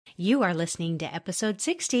You are listening to episode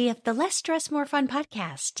 60 of the Less Stress, More Fun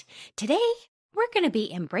podcast. Today, we're going to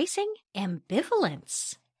be embracing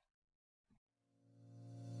ambivalence.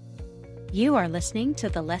 You are listening to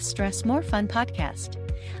the Less Stress, More Fun podcast.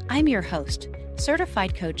 I'm your host,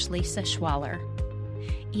 certified coach Lisa Schwaller.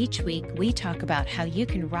 Each week, we talk about how you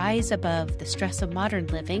can rise above the stress of modern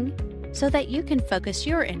living so that you can focus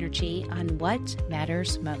your energy on what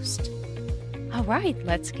matters most. All right,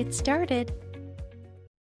 let's get started.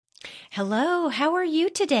 Hello, how are you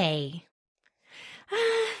today?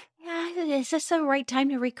 Is this the right time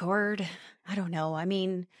to record? I don't know. I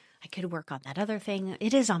could work on that other thing.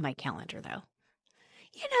 It is on my calendar, though.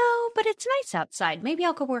 But it's nice outside. Maybe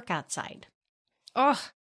I'll go work outside. Oh,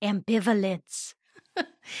 ambivalence.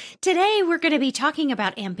 Today, we're going to be talking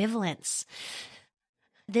about ambivalence.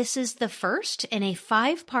 This is the first in a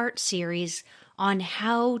 5-part series on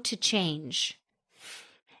how to change.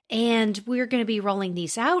 And we're going to be rolling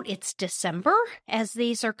these out. It's December as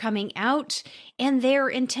these are coming out, and they're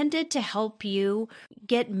intended to help you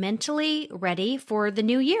get mentally ready for the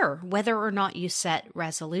new year, whether or not you set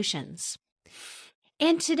resolutions.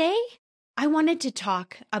 And today, I wanted to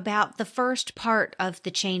talk about the first part of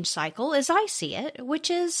the change cycle as I see it, which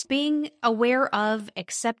is being aware of,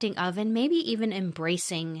 accepting of, and maybe even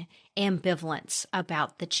embracing ambivalence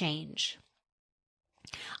about the change.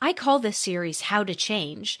 I call this series How to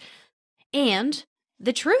Change, and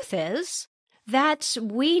the truth is that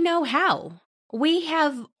we know how. We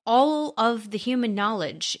have all of the human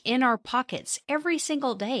knowledge in our pockets every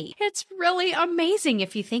single day. It's really amazing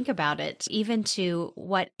if you think about it, even to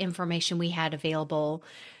what information we had available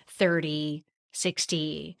 30,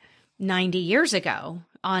 60, 90 years ago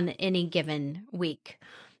on any given week.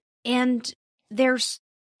 And there's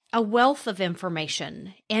a wealth of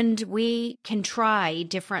information, and we can try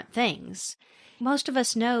different things. Most of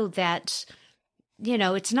us know that,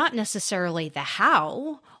 it's not necessarily the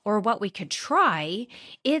how or what we could try.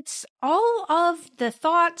 It's all of the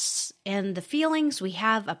thoughts and the feelings we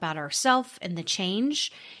have about ourselves and the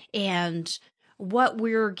change and what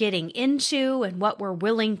we're getting into and what we're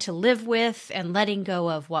willing to live with and letting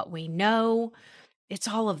go of what we know. It's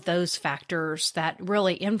all of those factors that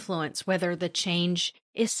really influence whether the change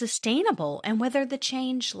is sustainable and whether the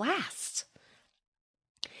change lasts.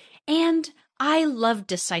 And I love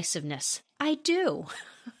decisiveness. I do.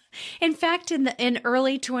 In fact, in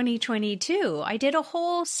early 2022, I did a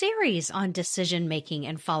whole series on decision making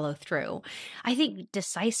and follow through. I think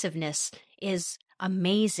decisiveness is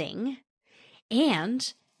amazing,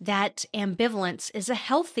 and that ambivalence is a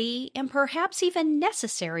healthy and perhaps even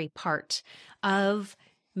necessary part of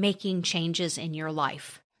making changes in your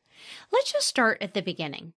life. Let's just start at the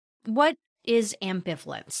beginning. What is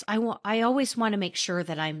ambivalence? I always want to make sure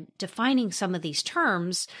that I'm defining some of these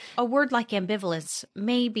terms. A word like ambivalence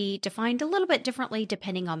may be defined a little bit differently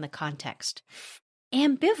depending on the context.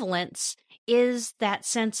 Ambivalence is that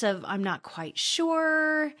sense of, I'm not quite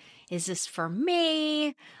sure. Is this for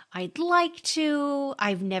me? I'd like to.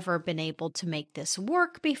 I've never been able to make this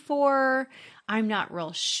work before. I'm not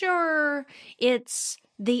real sure. It's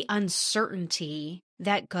the uncertainty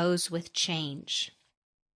that goes with change.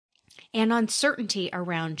 And uncertainty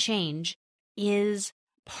around change is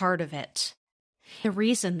part of it. The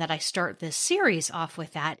reason that I start this series off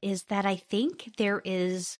with that is that I think there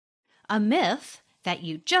is a myth that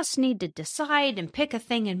you just need to decide and pick a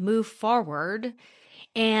thing and move forward,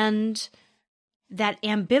 and that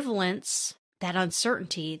ambivalence, that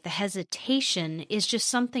uncertainty, the hesitation is just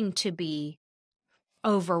something to be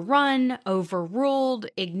overrun, overruled,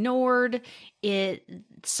 ignored.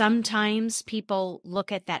 Sometimes people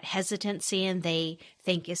look at that hesitancy and they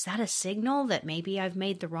think, is that a signal that maybe I've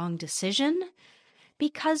made the wrong decision?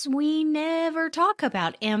 Because we never talk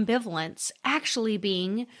about ambivalence actually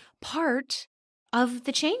being part of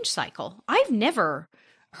the change cycle. I've never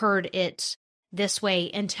heard it this way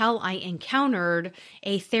until I encountered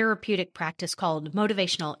a therapeutic practice called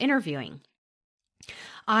motivational interviewing.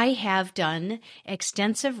 I have done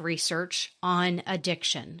extensive research on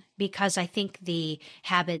addiction because I think the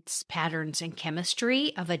habits, patterns, and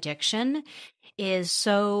chemistry of addiction is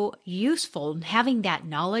so useful. Having that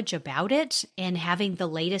knowledge about it and having the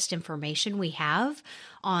latest information we have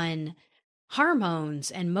on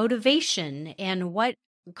hormones and motivation and what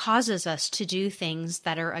causes us to do things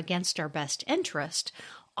that are against our best interest,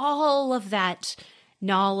 all of that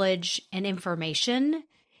knowledge and information,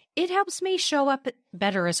 it helps me show up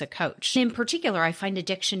better as a coach. In particular, I find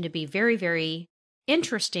addiction to be very, very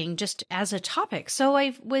interesting just as a topic. So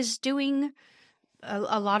I was doing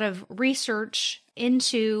a lot of research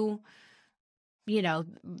into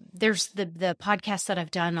there's the podcast that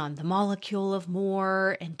I've done on the molecule of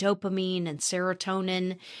more and dopamine and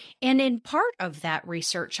serotonin. And in part of that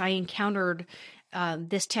research, I encountered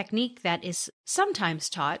this technique that is sometimes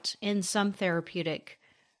taught in some therapeutic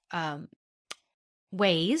um,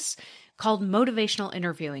 ways called motivational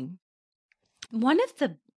interviewing. One of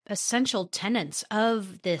the essential tenets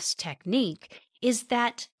of this technique is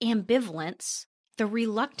that ambivalence, the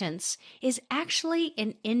reluctance, is actually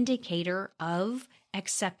an indicator of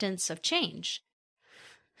acceptance of change.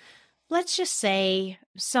 Let's just say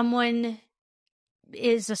someone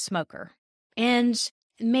is a smoker and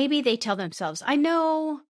maybe they tell themselves, I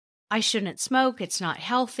know I shouldn't smoke. It's not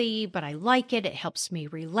healthy, but I like it. It helps me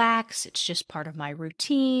relax. It's just part of my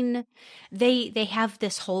routine. They have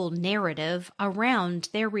this whole narrative around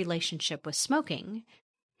their relationship with smoking.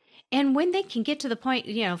 And when they can get to the point,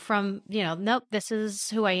 from, nope, this is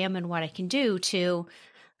who I am and what I can do to,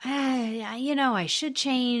 I should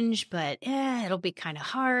change, but it'll be kind of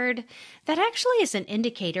hard. That actually is an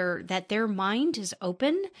indicator that their mind is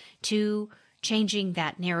open to changing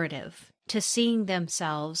that narrative, to seeing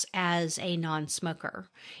themselves as a non-smoker.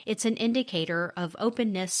 It's an indicator of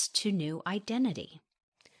openness to new identity.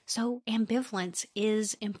 So ambivalence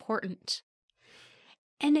is important.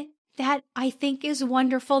 And that, I think, is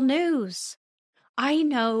wonderful news. I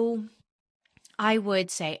know I would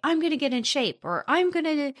say, I'm going to get in shape, or I'm going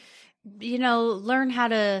to, learn how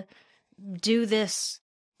to do this,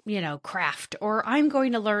 craft, or I'm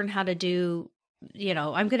going to learn how to do,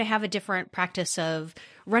 I'm going to have a different practice of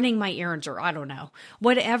running my errands, or I don't know,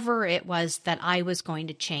 whatever it was that I was going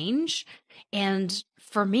to change. And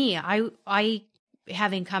for me, I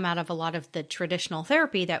having come out of a lot of the traditional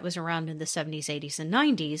therapy that was around in the 70s, 80s, and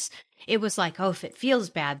 90s, it was like, oh, if it feels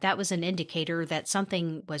bad, that was an indicator that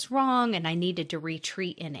something was wrong and I needed to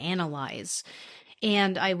retreat and analyze.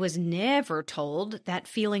 And I was never told that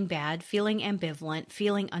feeling bad, feeling ambivalent,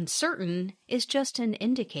 feeling uncertain is just an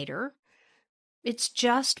indicator. It's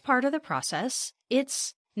just part of the process.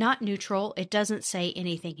 It's not neutral. It doesn't say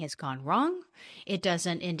anything has gone wrong. It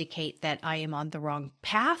doesn't indicate that I am on the wrong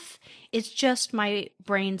path. It's just my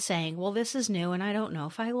brain saying, well, this is new and I don't know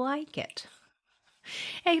if I like it.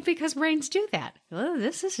 Hey, because brains do that. Oh,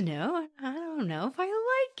 this is new. I don't know if I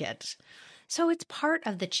like it. So it's part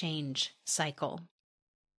of the change cycle.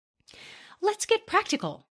 Let's get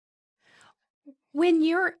practical. When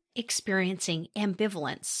you're experiencing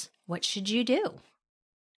ambivalence, what should you do?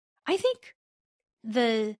 I think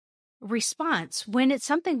the response, when it's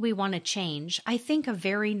something we want to change, I think a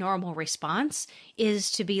very normal response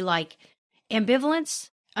is to be like, ambivalence,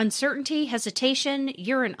 uncertainty, hesitation,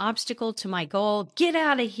 you're an obstacle to my goal. Get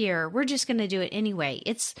out of here. We're just going to do it anyway.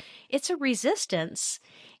 It's a resistance.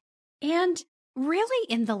 And really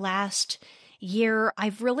in the last year,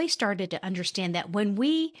 I've really started to understand that when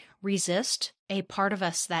we resist a part of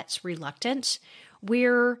us that's reluctant,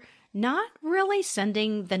 we're not really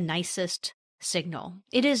sending the nicest signal.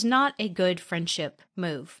 It is not a good friendship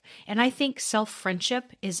move. And I think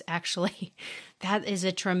self-friendship is actually, that is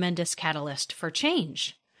a tremendous catalyst for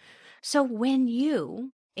change. So when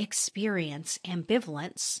you experience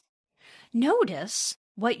ambivalence, notice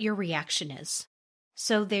what your reaction is.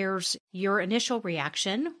 So there's your initial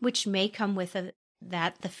reaction, which may come with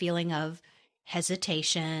the feeling of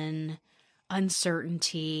hesitation,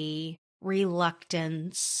 uncertainty,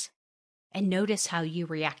 reluctance, and notice how you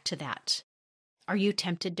react to that. Are you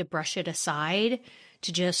tempted to brush it aside,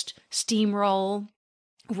 to just steamroll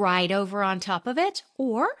right over on top of it?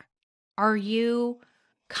 Or are you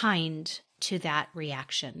kind to that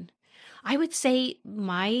reaction? I would say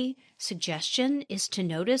my suggestion is to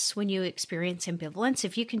notice when you experience ambivalence,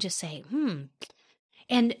 if you can just say,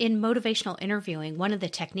 And in motivational interviewing, one of the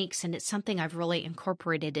techniques, and it's something I've really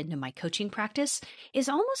incorporated into my coaching practice, is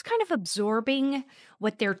almost kind of absorbing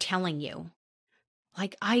what they're telling you.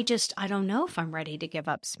 Like, I don't know if I'm ready to give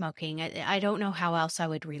up smoking. I don't know how else I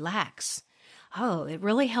would relax. Oh, it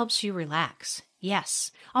really helps you relax.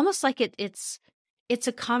 Yes. Almost like it's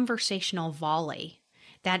a conversational volley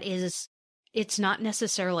that is, it's not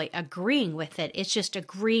necessarily agreeing with it. It's just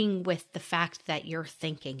agreeing with the fact that you're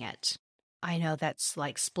thinking it. I know that's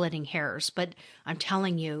like splitting hairs, but I'm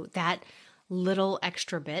telling you that little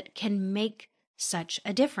extra bit can make such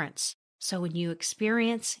a difference. So when you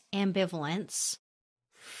experience ambivalence,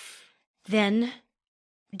 then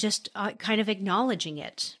just kind of acknowledging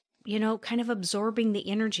it, kind of absorbing the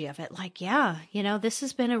energy of it. Like, yeah, this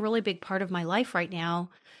has been a really big part of my life right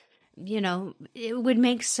now. It would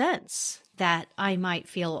make sense that I might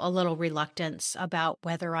feel a little reluctance about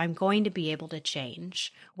whether I'm going to be able to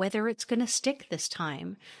change, whether it's going to stick this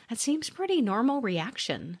time. That seems pretty normal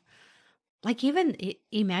reaction. Like even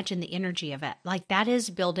imagine the energy of it. Like that is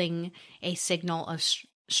building a signal of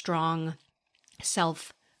strong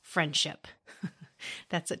self friendship.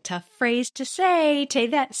 That's a tough phrase to say.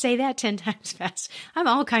 Say that 10 times fast. I'm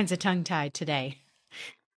all kinds of tongue tied today.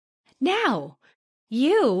 Now,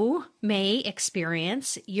 you may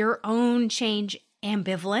experience your own change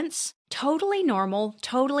ambivalence, totally normal,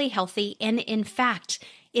 totally healthy. And in fact,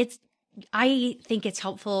 I think it's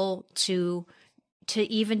helpful to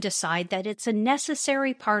even decide that it's a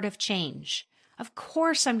necessary part of change. Of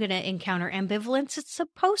course, I'm going to encounter ambivalence. It's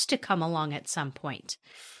supposed to come along at some point.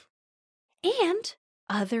 And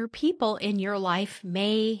other people in your life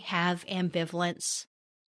may have ambivalence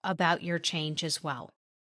about your change as well.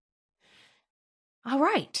 All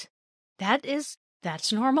right.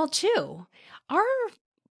 That's normal too. Our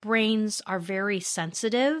brains are very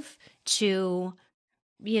sensitive to,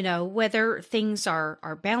 whether things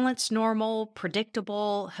are balanced, normal,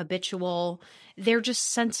 predictable, habitual. They're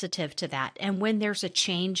just sensitive to that. And when there's a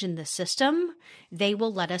change in the system, they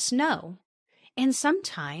will let us know. And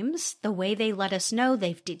sometimes the way they let us know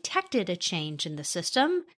they've detected a change in the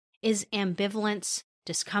system is ambivalence,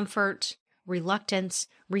 discomfort, reluctance,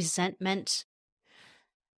 resentment.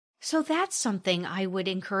 So that's something I would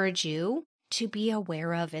encourage you to be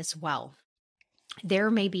aware of as well. There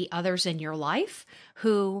may be others in your life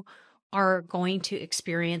who are going to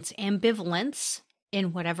experience ambivalence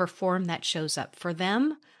in whatever form that shows up for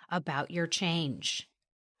them about your change.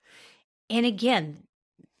 And again,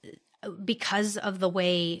 because of the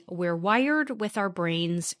way we're wired with our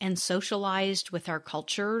brains and socialized with our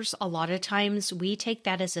cultures, a lot of times we take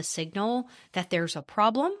that as a signal that there's a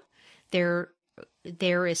problem. There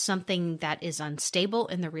is something that is unstable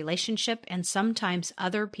in the relationship, and sometimes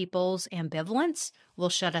other people's ambivalence will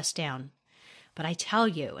shut us down. But I tell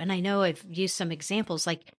you, and I know I've used some examples,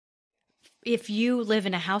 like if you live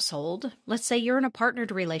in a household, let's say you're in a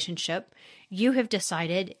partnered relationship, you have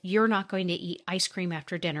decided you're not going to eat ice cream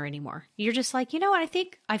after dinner anymore. You're just like, you know what, I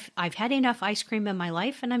think I've had enough ice cream in my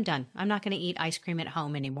life and I'm done. I'm not going to eat ice cream at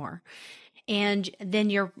home anymore. And then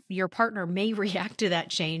your partner may react to that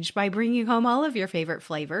change by bringing home all of your favorite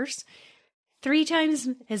flavors, 3 times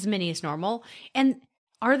as many as normal. And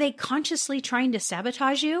are they consciously trying to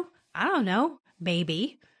sabotage you? I don't know.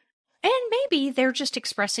 Maybe. And maybe they're just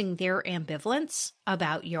expressing their ambivalence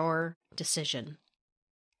about your decision.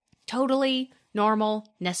 Totally normal,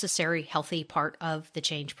 necessary, healthy part of the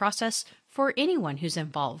change process for anyone who's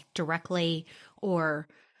involved directly or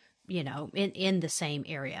in the same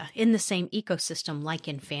area, in the same ecosystem, like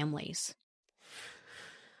in families.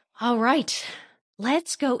 All right,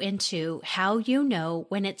 let's go into how you know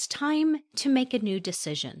when it's time to make a new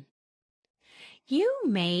decision. You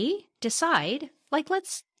may decide, like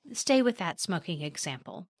let's stay with that smoking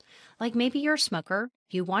example. Like maybe you're a smoker,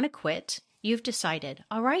 you want to quit, you've decided,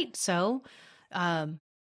 all right, so I'm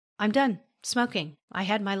done smoking. I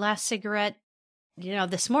had my last cigarette,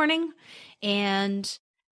 this morning, and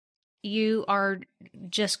you are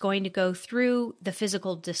just going to go through the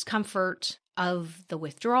physical discomfort of the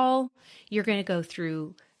withdrawal. You're going to go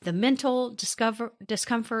through the mental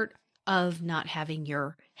discomfort of not having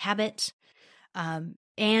your habit.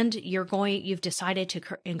 And you've decided to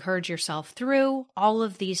encourage yourself through all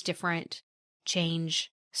of these different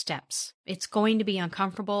change steps. It's going to be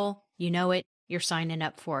uncomfortable. You know it. You're signing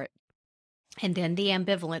up for it. And then the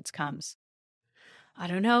ambivalence comes. I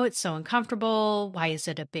don't know. It's so uncomfortable. Why is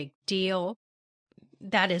it a big deal?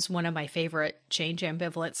 That is one of my favorite change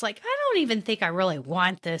ambivalence. Like, I don't even think I really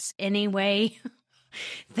want this anyway.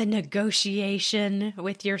 The negotiation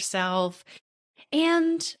with yourself.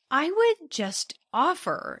 And I would just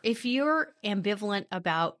offer, if you're ambivalent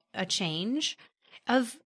about a change,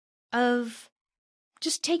 of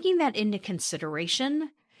just taking that into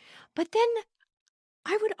consideration. But then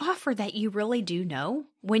I would offer that you really do know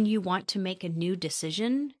when you want to make a new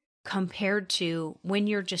decision compared to when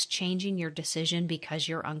you're just changing your decision because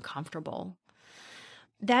you're uncomfortable.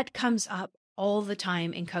 That comes up all the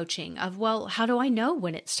time in coaching of, well, how do I know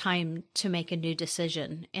when it's time to make a new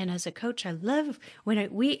decision? And as a coach, I love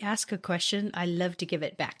when we ask a question, I love to give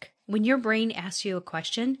it back. When your brain asks you a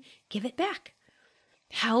question, give it back.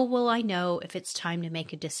 How will I know if it's time to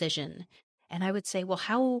make a decision? And I would say, well,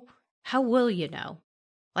 how will you know?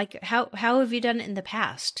 Like, how have you done it in the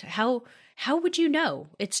past? How would you know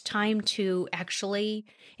it's time to actually,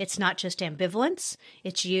 it's not just ambivalence,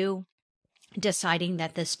 it's you deciding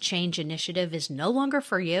that this change initiative is no longer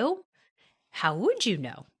for you? How would you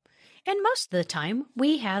know? And most of the time,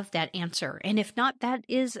 we have that answer. And if not, that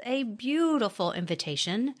is a beautiful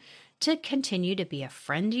invitation to continue to be a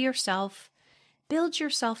friend to yourself, build your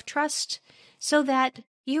self-trust so that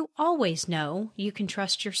You always know you can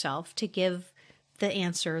trust yourself to give the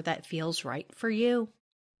answer that feels right for you.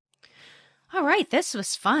 All right, this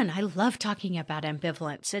was fun. I love talking about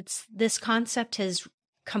ambivalence. This concept has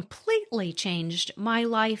completely changed my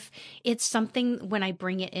life. It's something when I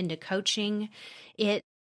bring it into coaching, it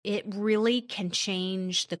really can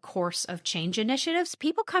change the course of change initiatives.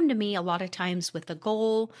 People come to me a lot of times with a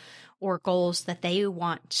goal or goals that they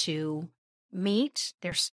want to meet.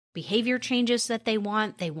 There's behavior changes that they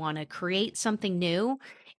want. They want to create something new.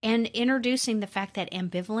 And introducing the fact that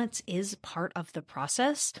ambivalence is part of the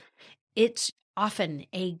process, it's often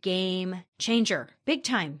a game changer, big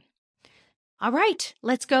time. All right,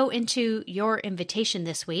 let's go into your invitation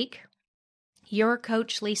this week. Your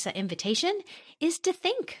Coach Lisa invitation is to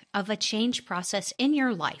think of a change process in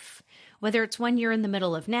your life, whether it's one you're in the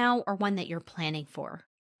middle of now or one that you're planning for.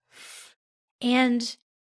 And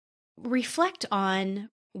reflect on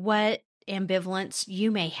what ambivalence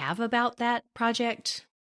you may have about that project.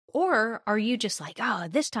 Or are you just like, oh,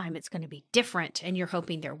 this time it's going to be different and you're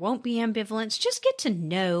hoping there won't be ambivalence? Just get to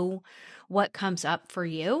know what comes up for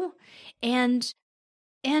you. And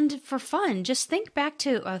for fun, just think back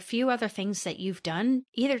to a few other things that you've done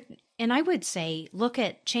and I would say, look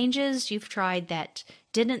at changes you've tried that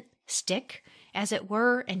didn't stick, as it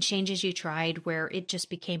were, and changes you tried where it just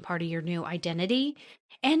became part of your new identity.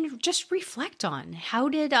 And just reflect on, how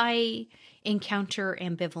did I encounter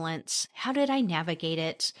ambivalence? How did I navigate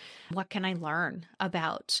it? What can I learn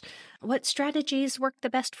about what strategies work the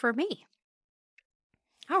best for me?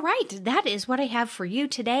 All right, that is what I have for you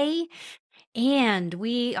today. And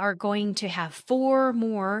we are going to have 4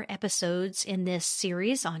 more episodes in this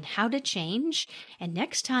series on how to change. And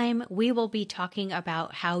next time we will be talking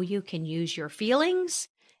about how you can use your feelings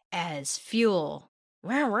as fuel.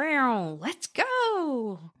 Wow, let's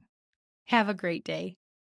go. Have a great day.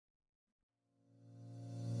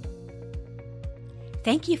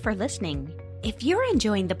 Thank you for listening. If you're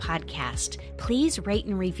enjoying the podcast, please rate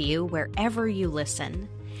and review wherever you listen.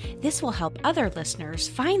 This will help other listeners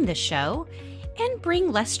find the show and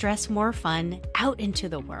bring less stress, more fun out into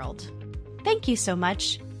the world. Thank you so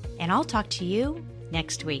much, and I'll talk to you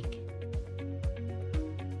next week.